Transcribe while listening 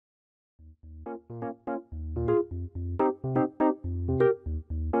Hello,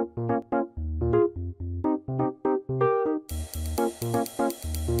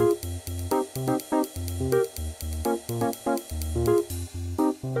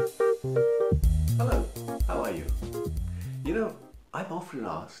 how are you? You know, I'm often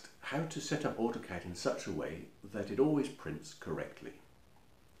asked how to set up AutoCAD in such a way that it always prints correctly.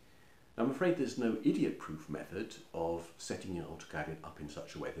 I'm afraid there's no idiot-proof method of setting your AutoCAD up in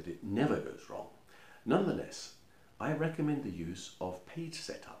such a way that it never goes wrong. Nonetheless, I recommend the use of page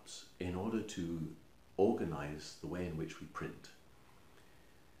setups in order to organize the way in which we print.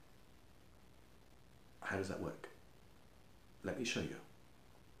 How does that work? Let me show you.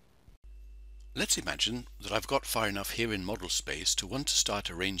 Let's imagine that I've got far enough here in model space to want to start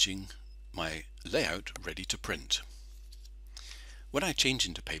arranging my layout ready to print. When I change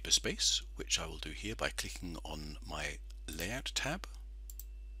into paper space, which I will do here by clicking on my layout tab,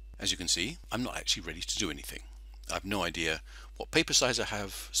 as you can see, I'm not actually ready to do anything. I have no idea what paper size I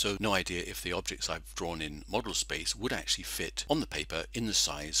have, so no idea if the objects I've drawn in model space would actually fit on the paper in the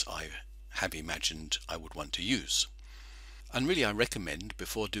size I have imagined I would want to use. And really I recommend,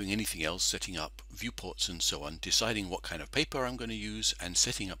 before doing anything else, setting up viewports and so on, deciding what kind of paper I'm going to use and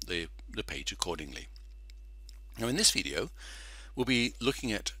setting up the page accordingly. Now in this video we'll be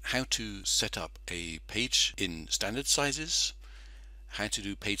looking at how to set up a page in standard sizes, how to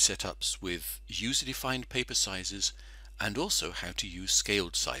do page setups with user-defined paper sizes, and also how to use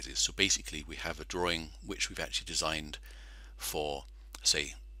scaled sizes. So basically we have a drawing which we've actually designed for,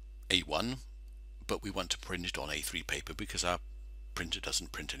 say, A1, but we want to print it on A3 paper because our printer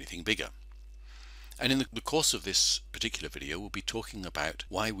doesn't print anything bigger. And in the course of this particular video we'll be talking about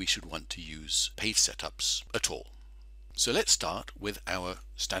why we should want to use page setups at all. So let's start with our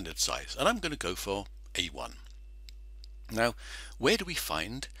standard size, and I'm going to go for A1. Now, where do we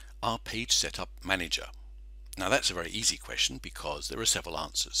find our page setup manager? Now that's a very easy question because there are several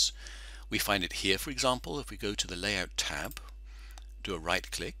answers. We find it here, for example. If we go to the layout tab, do a right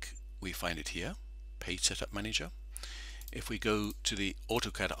click, we find it here, page setup manager. If we go to the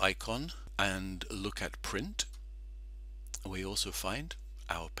AutoCAD icon and look at print, we also find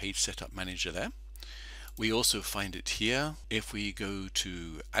our page setup manager there. We also find it here. If we go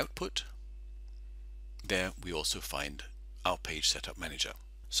to output, there we also find our page setup manager.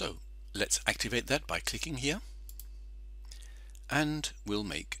 So let's activate that by clicking here, and we'll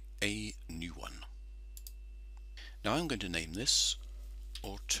make a new one. Now I'm going to name this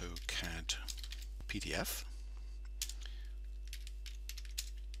AutoCAD PDF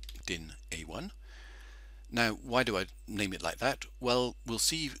DIN A1. Now why do I name it like that? Well, we'll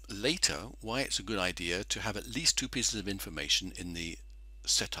see later why it's a good idea to have at least two pieces of information in the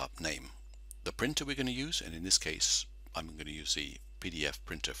setup name. The printer we're going to use, and in this case I'm going to use the PDF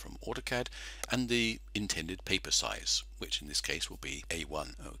printer from AutoCAD, and the intended paper size, which in this case will be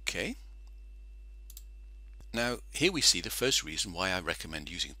A1. Okay. Now here we see the first reason why I recommend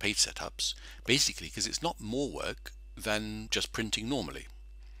using page setups, basically because it's not more work than just printing normally.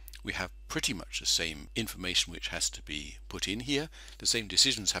 We have pretty much the same information which has to be put in here, the same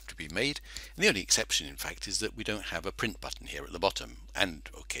decisions have to be made, and the only exception in fact is that we don't have a print button here at the bottom, and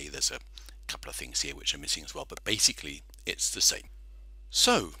okay, there's a couple of things here which are missing as well, but basically it's the same.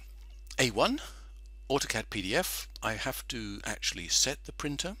 So A1, AutoCAD PDF, I have to actually set the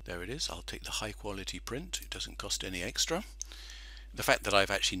printer. There it is. I'll take the high quality print, it doesn't cost any extra. The fact that I've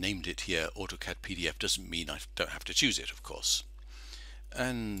actually named it here AutoCAD PDF doesn't mean I don't have to choose it, of course.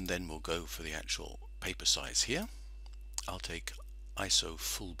 And then we'll go for the actual paper size here. I'll take ISO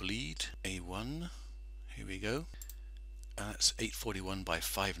full bleed A1, here we go. That's 841 by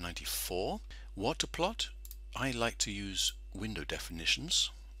 594. Water plot, I like to use window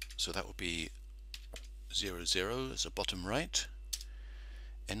definitions, so that would be 00 as a bottom right,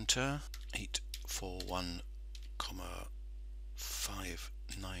 enter, 841,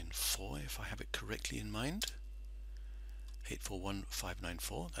 594 if I have it correctly in mind.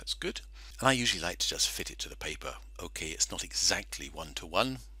 841594, that's good. And I usually like to just fit it to the paper. Okay, it's not exactly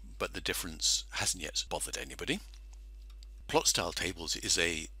one-to-one, but the difference hasn't yet bothered anybody. Plot style tables is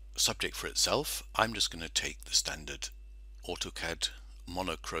a subject for itself. I'm just going to take the standard AutoCAD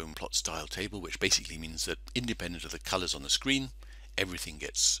monochrome plot style table, which basically means that independent of the colors on the screen, everything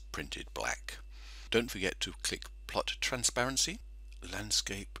gets printed black. Don't forget to click plot transparency.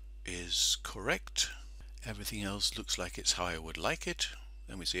 Landscape is correct. Everything else looks like it's how I would like it.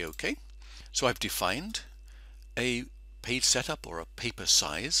 Then we say OK. So I've defined a page setup or a paper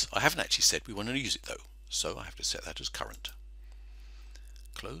size. I haven't actually said we want to use it though, so I have to set that as current.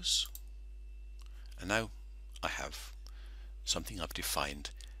 Close. And now I have something I've defined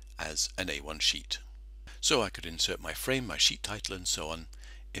as an A1 sheet. So I could insert my frame, my sheet title and so on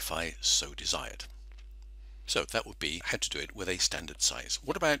if I so desired. So that would be how to do it with a standard size.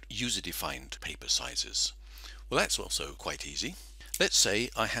 What about user-defined paper sizes? Well, that's also quite easy. Let's say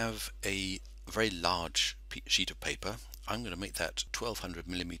I have a very large sheet of paper. I'm going to make that 1200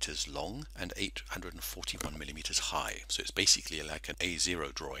 millimeters long and 841 millimeters high. So it's basically like an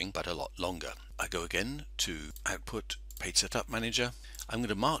A0 drawing, but a lot longer. I go again to Output, Page Setup Manager. I'm going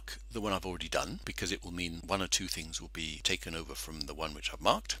to mark the one I've already done because it will mean one or two things will be taken over from the one which I've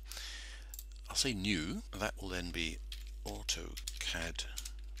marked. I'll say New. That will then be AutoCAD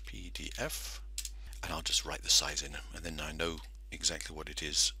PDF, and I'll just write the size in, and then I know exactly what it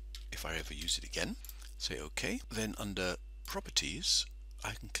is if I ever use it again. Say OK. Then under Properties,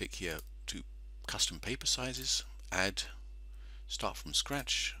 I can click here to Custom Paper Sizes, Add, Start from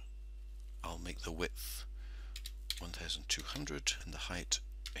Scratch. I'll make the width 1200 and the height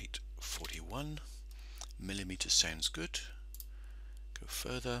 841 millimeters. Sounds good. Go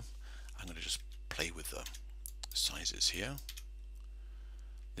further. I'm going to just play with the sizes here.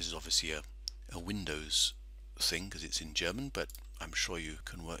 This is obviously a Windows thing because it's in German, but I'm sure you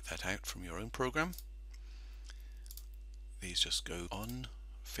can work that out from your own program. These just go on,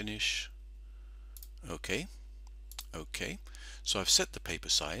 finish, OK, OK. So I've set the paper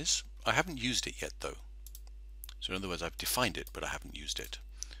size. I haven't used it yet though. So in other words, I've defined it, but I haven't used it.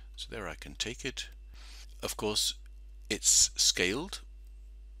 So there I can take it. Of course, it's scaled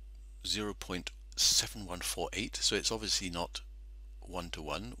 0.7148, so it's obviously not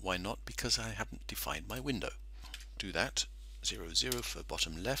 1:1. Why not? Because I haven't defined my window. Do that. 00 for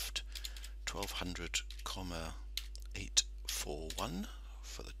bottom left, 1200,841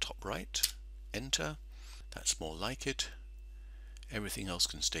 for the top right. Enter. That's more like it. Everything else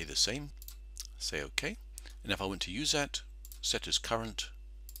can stay the same. Say OK. And if I want to use that, set as current,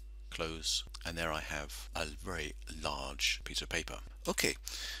 close, and there I have a very large piece of paper. Okay,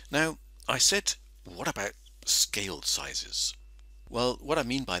 now I said, what about scaled sizes? Well, what I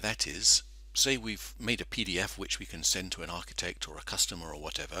mean by that is, say we've made a PDF which we can send to an architect or a customer or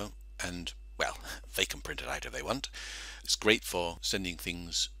whatever, and well, they can print it out if they want. It's great for sending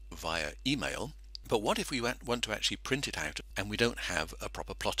things via email. But what if we want to actually print it out and we don't have a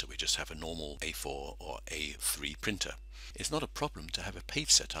proper plotter, we just have a normal A4 or A3 printer? It's not a problem to have a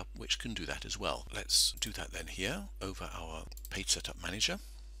page setup which can do that as well. Let's do that then here over our Page Setup Manager.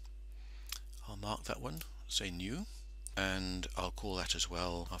 I'll mark that one, say New, and I'll call that as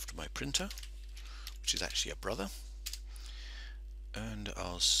well after my printer, which is actually a brother. And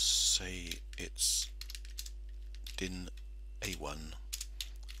I'll say it's DIN A1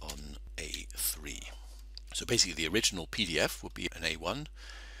 on A3. So basically the original PDF would be an A1,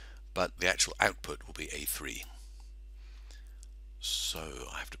 but the actual output will be A3. So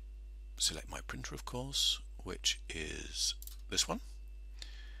I have to select my printer, of course, which is this one.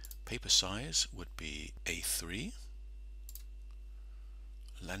 Paper size would be A3.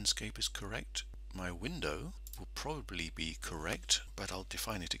 Landscape is correct. My window will probably be correct, but I'll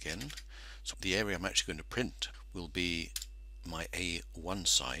define it again. So the area I'm actually going to print will be my A1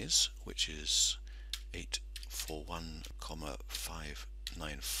 size, which is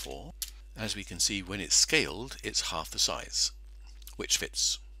 841,594. As we can see, when it's scaled, it's half the size, which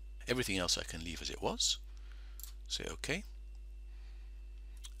fits. Everything else I can leave as it was. Say OK.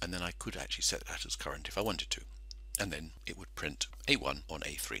 And then I could actually set that as current if I wanted to. And then it would print A1 on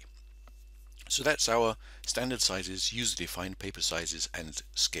A3. So that's our standard sizes, user-defined paper sizes and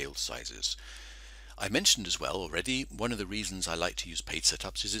scaled sizes. I mentioned as well already, one of the reasons I like to use page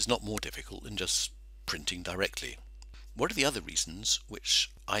setups is it's not more difficult than just printing directly. What are the other reasons which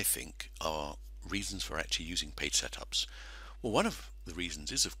I think are reasons for actually using page setups? Well, one of the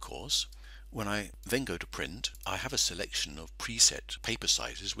reasons is, of course, when I then go to print, I have a selection of preset paper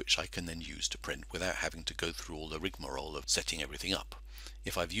sizes which I can then use to print without having to go through all the rigmarole of setting everything up.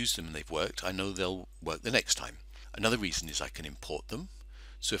 If I've used them and they've worked, I know they'll work the next time. Another reason is I can import them.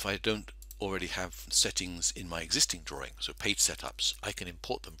 So if I don't already have settings in my existing drawing, so page setups, I can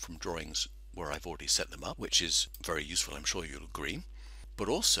import them from drawings where I've already set them up, which is very useful, I'm sure you'll agree. But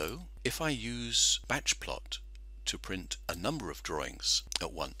also, if I use batch plot to print a number of drawings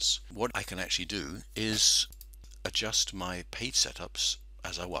at once, what I can actually do is adjust my page setups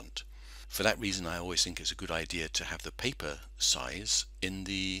as I want. For that reason, I always think it's a good idea to have the paper size in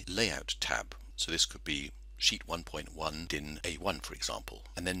the Layout tab. So this could be sheet 1.1 DIN A1, for example.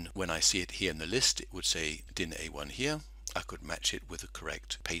 And then when I see it here in the list, it would say DIN A1 here. I could match it with the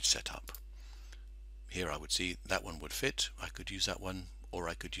correct page setup. Here I would see that one would fit. I could use that one, or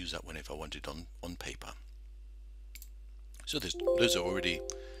I could use that one if I wanted on paper. So those are already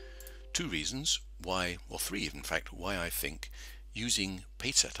two reasons why, or three in fact, why I think using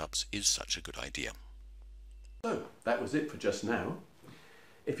page setups is such a good idea. So that was it for just now.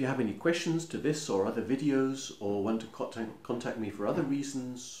 If you have any questions to this or other videos, or want to contact me for other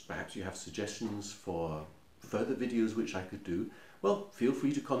reasons, perhaps you have suggestions for further videos which I could do, well, feel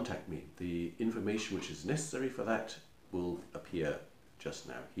free to contact me. The information which is necessary for that will appear just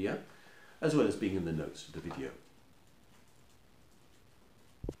now here, as well as being in the notes of the video.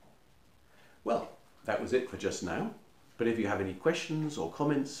 Well, that was it for just now, but if you have any questions or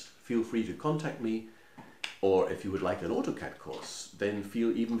comments, feel free to contact me, or if you would like an AutoCAD course, then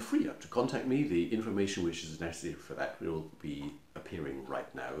feel even freer to contact me. The information which is necessary for that will be appearing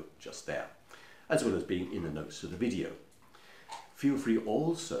right now, just there, as well as being in the notes of the video. Feel free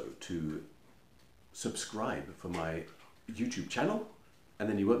also to subscribe for my YouTube channel, and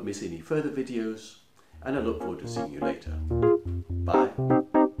then you won't miss any further videos, and I look forward to seeing you later. Bye.